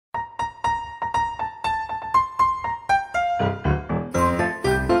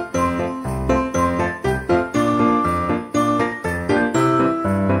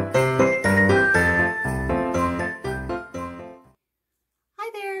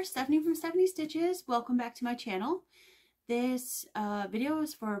there, Stephanie from Stephanie Stitches. Welcome back to my channel. This video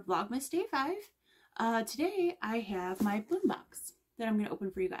is for Vlogmas Day 5. Today I have my Bloombox that I'm going to open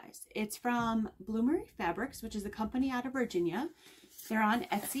for you guys. It's from Bloomerie Fabrics, which is a company out of Virginia. They're on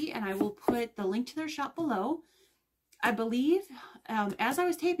Etsy, and I will put the link to their shop below. I believe, as I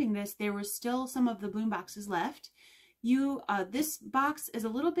was taping this, there was still some of the Bloomboxes left. This box is a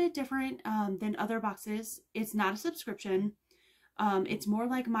little bit different than other boxes. It's not a subscription. It's more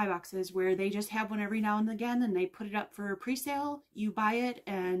like my boxes, where they just have one every now and again and they put it up for pre-sale. You buy it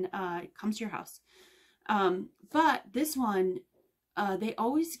and it comes to your house. But this one, they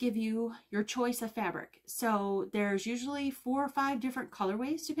always give you your choice of fabric. So there's usually 4 or 5 different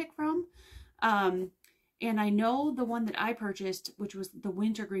colorways to pick from. And I know the one that I purchased, which was the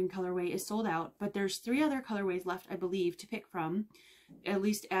wintergreen colorway, is sold out, but there's 3 other colorways left, I believe, to pick from. At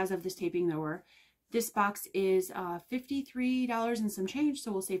least as of this taping, there were. This box is $53 and some change,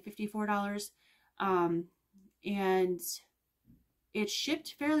 so we'll say $54. And it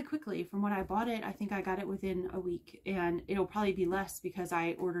shipped fairly quickly. From when I bought it, I think I got it within a week, and it'll probably be less because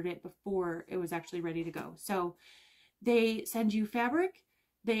I ordered it before it was actually ready to go. So they send you fabric.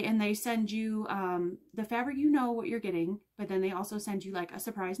 They send you the fabric, you know what you're getting, but then they also send you like a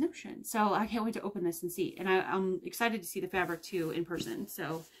surprise notion. So I can't wait to open this and see. And I'm excited to see the fabric too in person.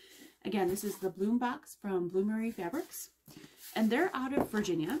 So again, this is the Bloombox from Bloomerie Fabrics, and they're out of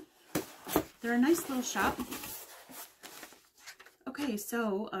Virginia. They're a nice little shop. Okay,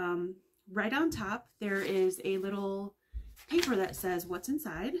 so right on top there is a little paper that says what's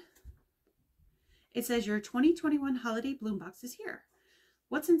inside. It says your 2021 holiday Bloombox is here.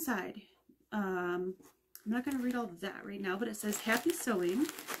 What's inside? I'm not going to read all of that right now, but it says happy sewing,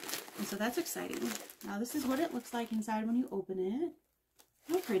 and so that's exciting. Now this is what it looks like inside when you open it.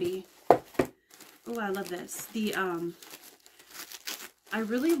 How pretty. Oh, I love this. I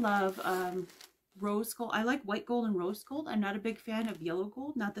really love rose gold. I like white gold and rose gold. I'm not a big fan of yellow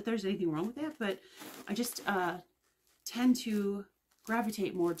gold. Not that there's anything wrong with that, but I just tend to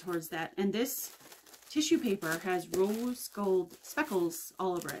gravitate more towards that. And this tissue paper has rose gold speckles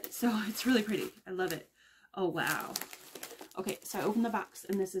all over it, so it's really pretty. I love it. Oh wow. Okay, so I opened the box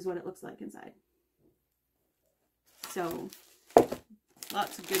and this is what it looks like inside. So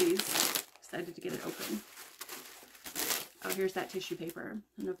lots of goodies. Excited to get it open. Oh, here's that tissue paper. I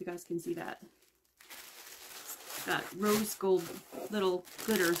don't know if you guys can see that. It's got rose gold little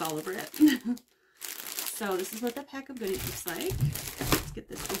glitters all over it. So this is what the pack of goodies looks like. Let's get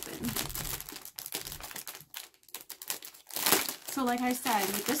this open. So like I said,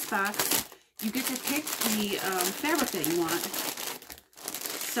 with this box, you get to pick the fabric that you want.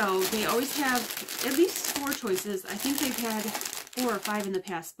 So they always have at least 4 choices. I think they've had 4 or 5 in the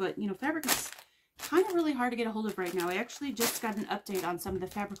past, but you know, fabric is kind of really hard to get a hold of right now. I actually just got an update on some of the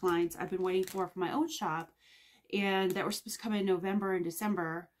fabric lines I've been waiting for my own shop, and that were supposed to come in November and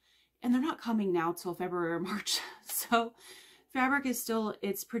December, and they're not coming now till February or March. So fabric is still,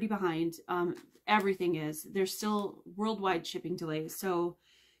 it's pretty behind. Everything is. There's still worldwide shipping delays. So,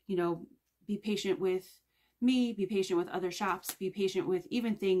 you know, be patient with me, be patient with other shops, be patient with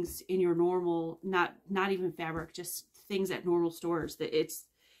even things in your normal, not even fabric, just things at normal stores. That it's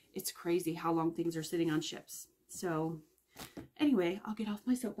crazy how long things are sitting on ships. So anyway, I'll get off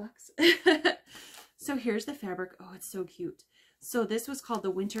my soapbox. So here's the fabric. Oh, it's so cute. So this was called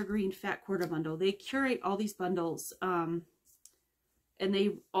the Wintergreen Fat Quarter Bundle. They curate all these bundles, and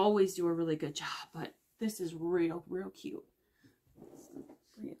they always do a really good job, but this is real cute.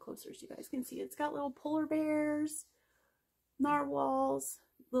 Bring it closer so you guys can see. It's got little polar bears, narwhals,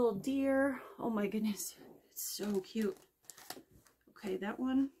 little deer. Oh my goodness, it's so cute. Okay, that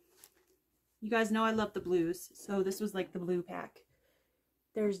one. You guys know I love the blues, so this was like the blue pack.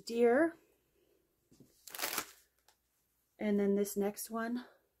 There's deer. And then this next one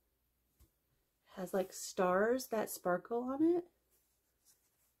has like stars that sparkle on it.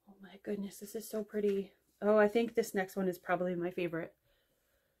 Oh my goodness, this is so pretty. Oh, I think this next one is probably my favorite.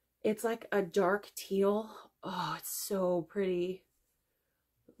 It's like a dark teal. Oh, it's so pretty.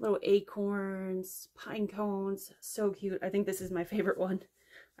 Little acorns, pine cones, so cute. I think this is my favorite one.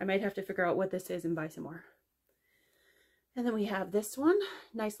 I might have to figure out what this is and buy some more. And then we have this one,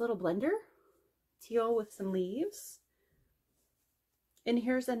 nice little blender, teal with some leaves. And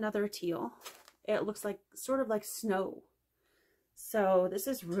here's another teal. It looks like sort of like snow. So this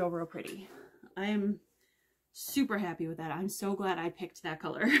is real pretty. I'm super happy with that. I'm so glad I picked that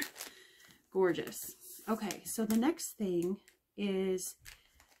color. Gorgeous. Okay, so the next thing is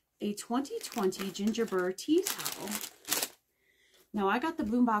a 2020 gingerbread tea towel. Now I got the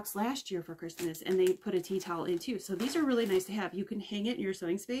Bloombox last year for Christmas, and they put a tea towel in too. So these are really nice to have. You can hang it in your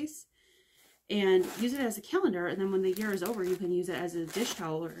sewing space and use it as a calendar, and then when the year is over, you can use it as a dish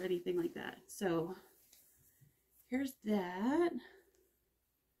towel or anything like that. So here's that. It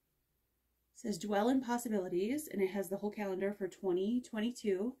says Dwell in Possibilities, and it has the whole calendar for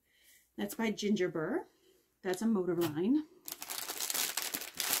 2022. That's by Gingerbur. That's a motor line.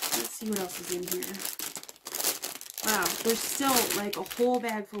 Let's see what else is in here. Wow, there's still like a whole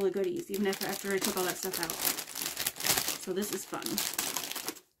bag full of goodies, even after I took all that stuff out. So this is fun.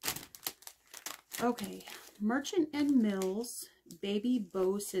 Okay, Merchant and Mills Baby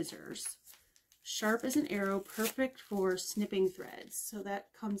Bow Scissors. Sharp as an arrow, perfect for snipping threads. So that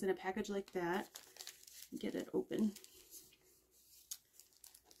comes in a package like that. Get it open.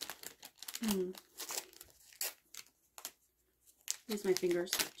 Here's my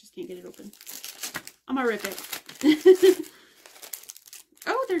fingers. Just can't get it open. I'm gonna rip it.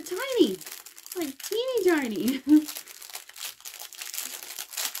 Oh, they're tiny. Like teeny tiny.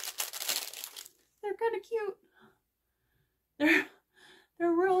 They're kind of cute.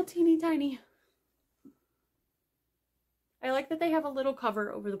 They're real teeny tiny. I like that they have a little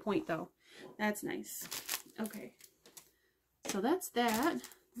cover over the point though. That's nice. Okay. So that's that.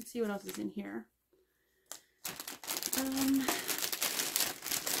 Let's see what else is in here.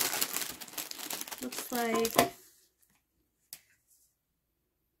 Looks like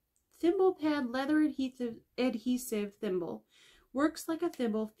thimble pad leather adhesive thimble. Works like a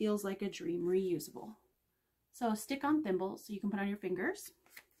thimble, feels like a dream, reusable. So stick on thimble so you can put on your fingers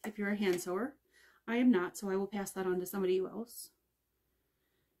if you're a hand sewer. I am not, so I will pass that on to somebody else.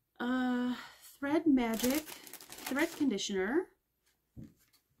 Thread Magic thread conditioner.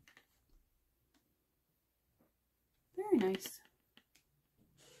 Very nice.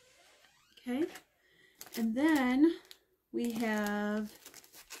 Okay. And then we have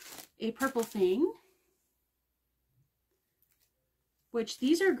a purple thing, which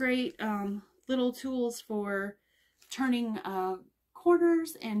these are great little tools for turning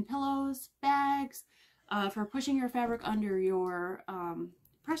corners and pillows, bags, for pushing your fabric under your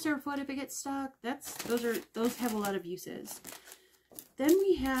presser foot if it gets stuck. Those have a lot of uses. Then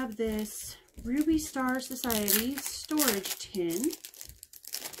we have this Ruby Star Society storage tin.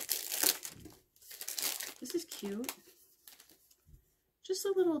 This is cute. Just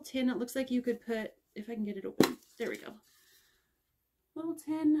a little tin. It looks like you could put, if I can get it open. There we go. Little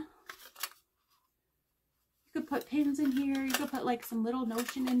tin. You could put pins in here. You could put like some little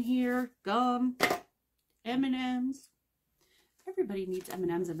notion in here. Gum. M&Ms. Everybody needs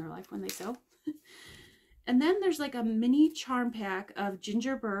M&Ms in their life when they sew. And then there's like a mini charm pack of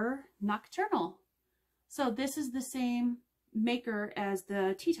Gingerbur Nocturnal. So this is the same maker as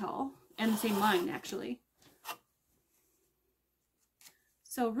the tea towel and the same line actually.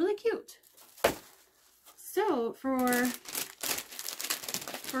 So really cute. So for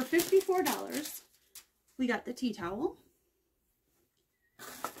 $54, we got the tea towel.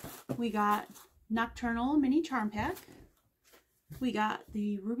 We got Nocturnal mini charm pack. We got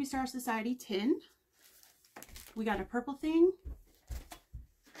the Ruby Star Society tin. We got a purple thing.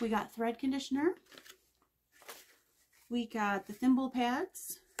 We got thread conditioner. We got the thimble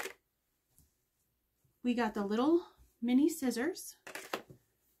pads. We got the little mini scissors.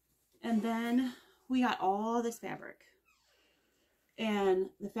 And then we got all this fabric. And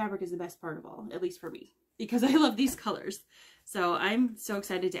the fabric is the best part of all, at least for me, because I love these colors. So I'm so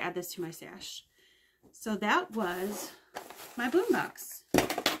excited to add this to my stash. So that was my Bloombox.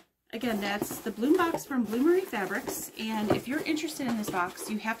 Again, that's the Bloombox from Bloomerie Fabrics. And if you're interested in this box,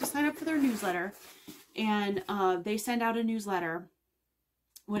 you have to sign up for their newsletter. And they send out a newsletter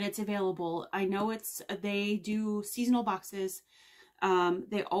when it's available. I know they do seasonal boxes.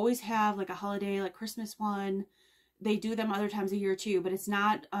 They always have like a holiday, like Christmas one. They do them other times a year too, but it's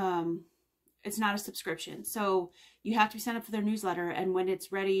not a subscription. So you have to be signed up for their newsletter, and when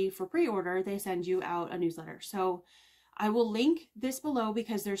it's ready for pre-order, they send you out a newsletter. So I will link this below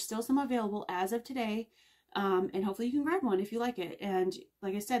because there's still some available as of today. And hopefully you can grab one if you like it. And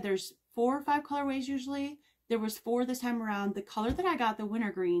like I said, there's 4 or 5 colorways usually. There was 4 this time around. The color that I got, the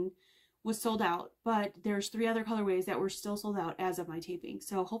wintergreen, was sold out, but there's 3 other colorways that were still sold out as of my taping.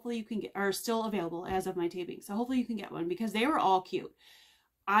 So hopefully you can get, are still available as of my taping. So hopefully you can get one because they were all cute.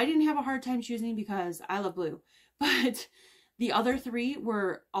 I didn't have a hard time choosing because I love blue, but the other 3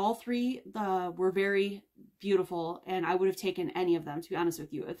 were, all 3 were very beautiful, and I would have taken any of them, to be honest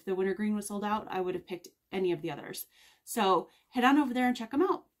with you. If the wintergreen was sold out, I would have picked any of the others. So head on over there and check them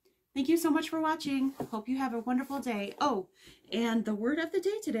out. Thank you so much for watching. Hope you have a wonderful day. Oh, and the word of the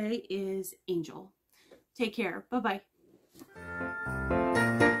day today is angel. Take care. Bye-bye.